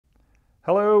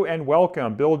Hello and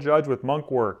welcome. Bill Judge with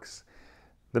Monkworkz,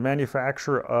 the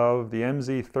manufacturer of the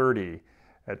MZ30.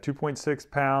 At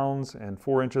 2.6 pounds and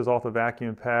 4 inches off the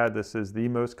vacuum pad, this is the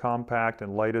most compact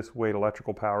and lightest weight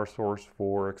electrical power source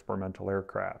for experimental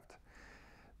aircraft.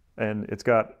 And it's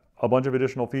got a bunch of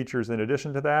additional features in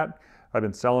addition to that. I've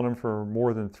been selling them for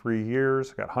more than 3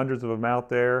 years. Got hundreds of them out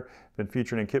there. Been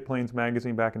featured in Kit Planes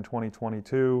magazine back in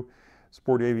 2022,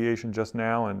 Sport Aviation just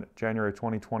now in January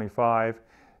 2025.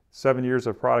 7 years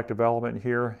of product development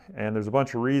here, and there's a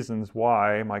bunch of reasons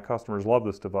why my customers love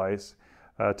this device.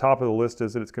 Top of the list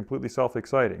is that it's completely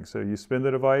self-exciting. So you spin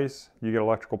the device, you get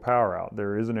electrical power out.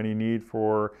 There isn't any need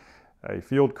for a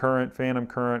field current, phantom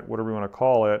current, whatever you want to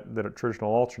call it, that a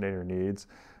traditional alternator needs.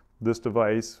 This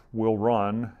device will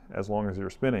run as long as you're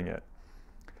spinning it.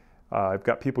 I've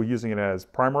got people using it as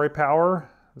primary power.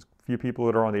 There's a few people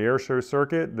that are on the air show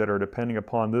circuit that are depending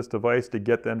upon this device to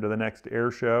get them to the next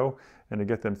air show and to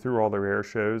get them through all their air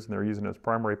shows, and they're using it as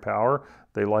primary power.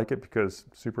 They like it because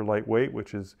super lightweight,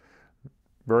 which is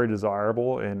very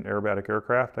desirable in aerobatic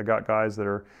aircraft. I got guys that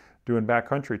are doing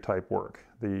backcountry type work.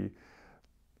 The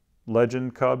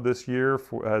Legend Cub this year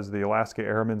as the Alaska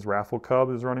Airmen's Raffle Cub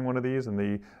is running one of these, and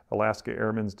the Alaska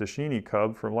Airmen's Dashini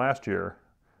Cub from last year,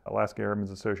 Alaska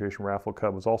Airmen's Association Raffle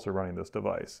Cub, was also running this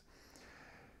device.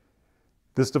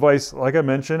 This device, like I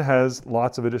mentioned, has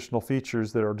lots of additional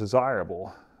features that are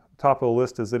desirable. Top of the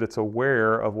list is that it's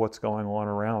aware of what's going on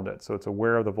around it. So it's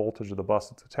aware of the voltage of the bus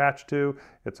it's attached to.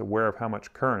 It's aware of how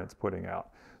much current it's putting out.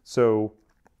 So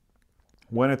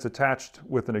when it's attached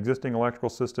with an existing electrical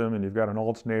system and you've got an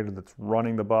alternator that's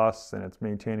running the bus and it's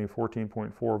maintaining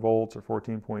 14.4 volts or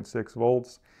 14.6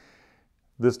 volts,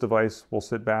 this device will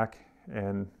sit back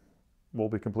and will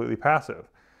be completely passive.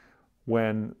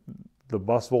 When the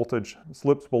bus voltage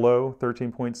slips below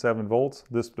 13.7 volts,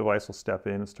 this device will step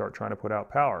in and start trying to put out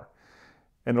power.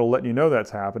 And it'll let you know that's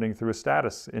happening through a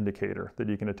status indicator that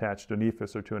you can attach to an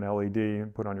EFIS or to an LED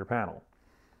and put on your panel.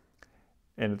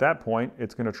 And at that point,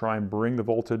 it's going to try and bring the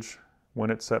voltage when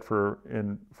it's set for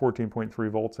in 14.3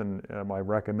 volts in my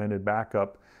recommended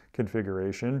backup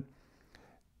configuration.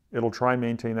 It'll try and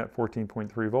maintain that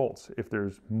 14.3 volts. If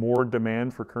there's more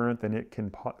demand for current than it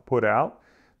can put out,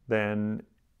 then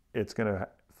it's going to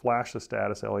flash the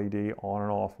status LED on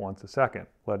and off once a second,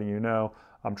 letting you know,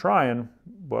 I'm trying,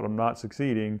 but I'm not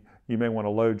succeeding. You may want to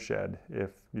load shed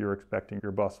if you're expecting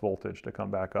your bus voltage to come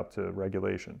back up to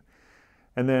regulation.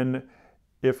 And then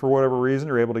if for whatever reason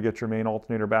you're able to get your main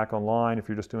alternator back online, if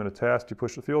you're just doing a test, you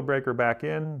push the field breaker back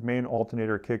in, main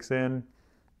alternator kicks in,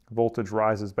 voltage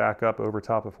rises back up over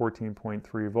top of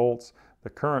 14.3 volts. The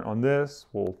current on this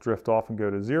will drift off and go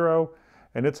to zero,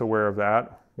 and it's aware of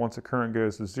that. Once the current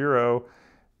goes to zero,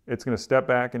 it's going to step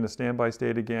back into standby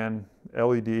state again.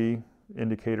 LED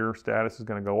indicator status is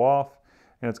going to go off,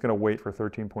 and it's going to wait for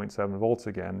 13.7 volts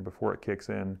again before it kicks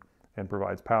in and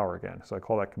provides power again. So I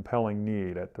call that compelling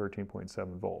need at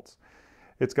 13.7 volts.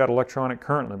 It's got electronic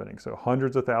current limiting, so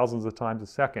hundreds of thousands of times a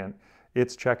second,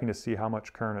 it's checking to see how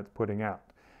much current it's putting out.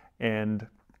 And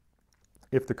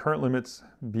if the current limit's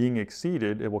being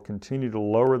exceeded, it will continue to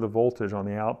lower the voltage on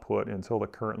the output until the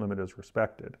current limit is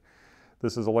respected.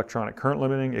 This is electronic current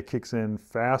limiting. It kicks in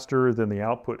faster than the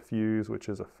output fuse, which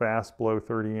is a fast blow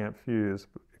 30 amp fuse.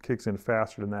 It kicks in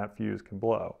faster than that fuse can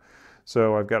blow.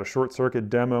 So I've got a short circuit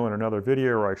demo in another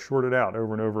video where I short it out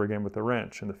over and over again with the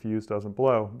wrench, and the fuse doesn't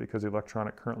blow because the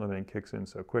electronic current limiting kicks in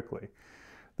so quickly.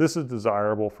 This is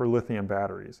desirable for lithium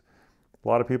batteries. A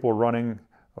lot of people are running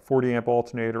a 40 amp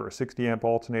alternator or a 60 amp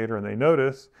alternator, and they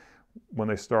notice when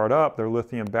they start up, their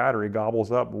lithium battery gobbles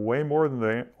up way more than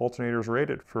the alternator is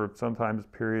rated for sometimes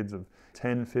periods of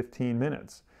 10, 15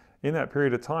 minutes. In that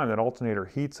period of time, that alternator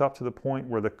heats up to the point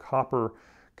where the copper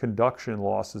conduction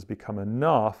losses become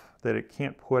enough that it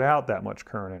can't put out that much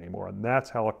current anymore. And that's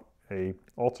how an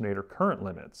alternator current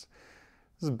limits.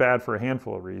 This is bad for a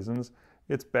handful of reasons.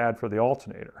 It's bad for the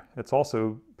alternator. It's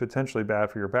also potentially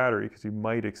bad for your battery because you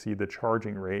might exceed the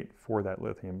charging rate for that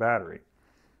lithium battery.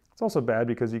 It's also bad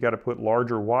because you got to put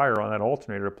larger wire on that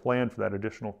alternator to plan for that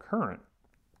additional current.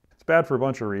 It's bad for a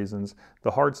bunch of reasons.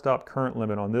 The hard stop current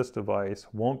limit on this device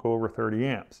won't go over 30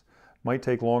 amps. Might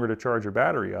take longer to charge your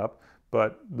battery up,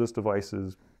 but this device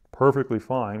is perfectly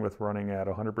fine with running at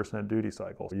 100% duty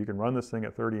cycle. You can run this thing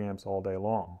at 30 amps all day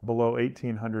long. Below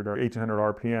 1800 or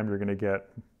 1800 RPM, you're going to get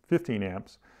 15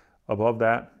 amps. Above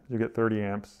that, you get 30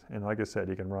 amps. And like I said,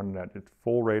 you can run it at its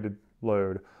full rated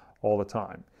load all the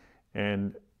time.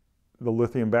 And the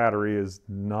lithium battery is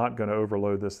not going to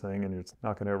overload this thing, and it's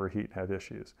not going to overheat and have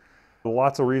issues.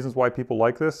 Lots of reasons why people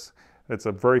like this. It's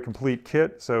a very complete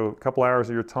kit, so a couple hours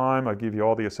of your time, I'll give you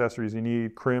all the accessories you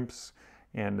need, crimps,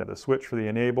 and the switch for the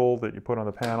enable that you put on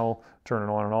the panel, turn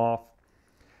it on and off.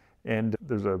 And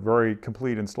there's a very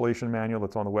complete installation manual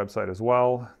that's on the website as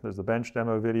well. There's the bench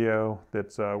demo video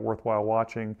that's worthwhile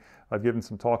watching. I've given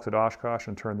some talks at Oshkosh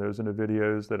and turned those into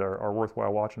videos that are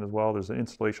worthwhile watching as well. There's an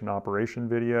installation operation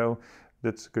video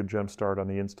that's a good jump start on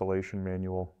the installation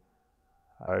manual.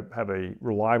 I have a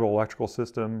reliable electrical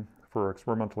system for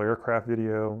experimental aircraft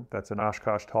video. That's an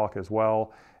Oshkosh talk as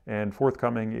well. And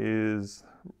forthcoming is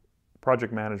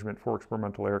project management for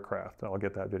experimental aircraft. I'll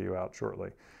get that video out shortly.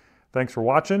 Thanks for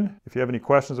watching. If you have any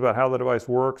questions about how the device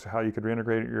works, how you could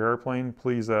reintegrate it in your airplane,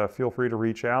 please feel free to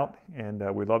reach out, and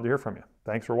we'd love to hear from you.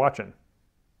 Thanks for watching.